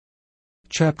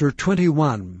Chapter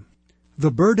 21.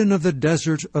 The burden of the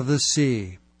desert of the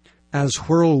sea. As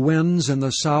whirlwinds in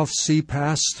the South Sea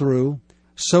pass through,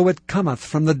 so it cometh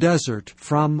from the desert,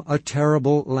 from a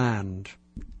terrible land.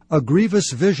 A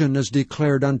grievous vision is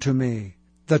declared unto me.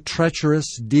 The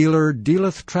treacherous dealer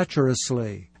dealeth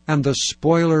treacherously, and the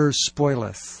spoiler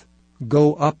spoileth.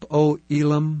 Go up, O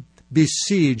Elam,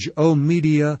 besiege, O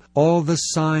Media, all the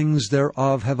signs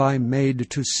thereof have I made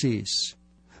to cease.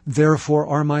 Therefore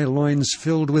are my loins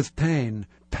filled with pain.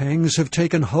 Pangs have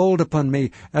taken hold upon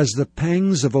me, as the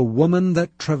pangs of a woman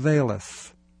that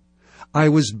travaileth. I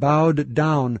was bowed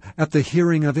down at the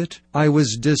hearing of it. I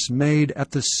was dismayed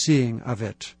at the seeing of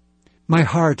it. My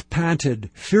heart panted,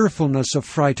 fearfulness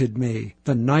affrighted me.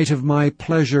 The night of my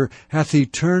pleasure hath he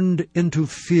turned into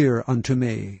fear unto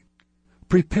me.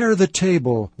 Prepare the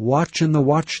table, watch in the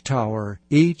watchtower,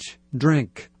 eat,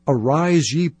 drink.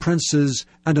 Arise, ye princes,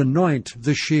 and anoint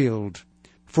the shield.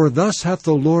 For thus hath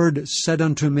the Lord said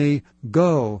unto me,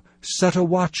 Go, set a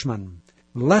watchman,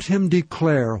 let him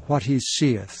declare what he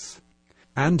seeth.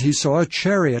 And he saw a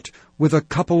chariot with a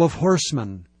couple of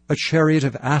horsemen, a chariot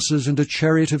of asses and a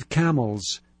chariot of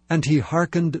camels. And he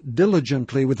hearkened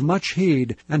diligently with much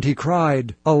heed, and he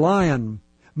cried, A lion!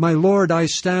 My Lord, I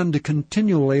stand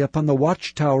continually upon the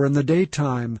watchtower in the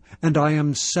daytime, and I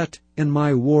am set in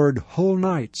my ward whole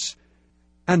nights.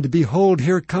 And behold,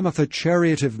 here cometh a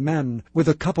chariot of men with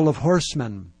a couple of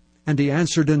horsemen. And he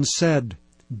answered and said,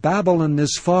 Babylon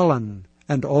is fallen,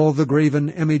 and all the graven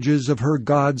images of her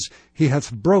gods he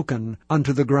hath broken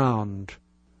unto the ground.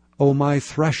 O my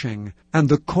threshing, and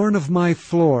the corn of my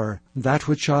floor, that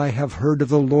which I have heard of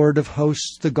the Lord of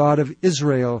hosts, the God of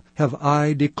Israel, have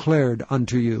I declared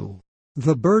unto you.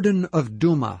 The burden of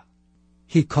Duma.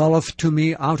 He calleth to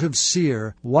me out of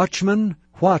Seir, Watchman,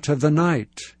 what of the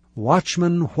night?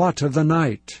 Watchman, what of the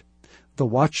night? The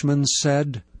watchman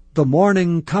said, The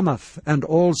morning cometh, and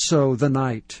also the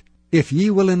night. If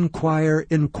ye will inquire,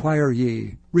 inquire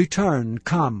ye. Return,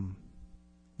 come.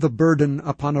 The burden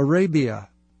upon Arabia.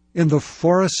 In the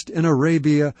forest in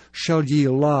Arabia shall ye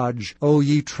lodge, O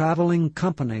ye travelling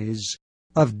companies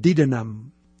of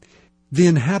Dedanim. The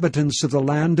inhabitants of the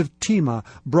land of Tema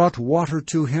brought water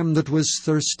to him that was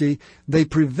thirsty. They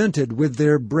prevented with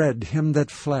their bread him that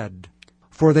fled.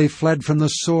 For they fled from the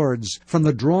swords, from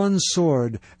the drawn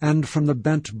sword, and from the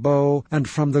bent bow, and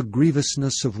from the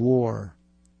grievousness of war.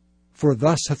 For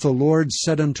thus hath the Lord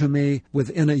said unto me,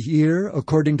 Within a year,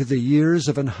 according to the years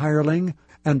of an hireling,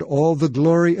 and all the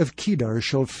glory of Kedar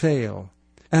shall fail.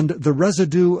 And the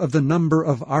residue of the number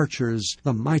of archers,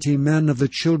 the mighty men of the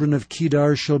children of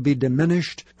Kedar, shall be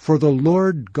diminished, for the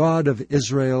Lord God of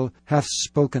Israel hath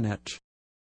spoken it.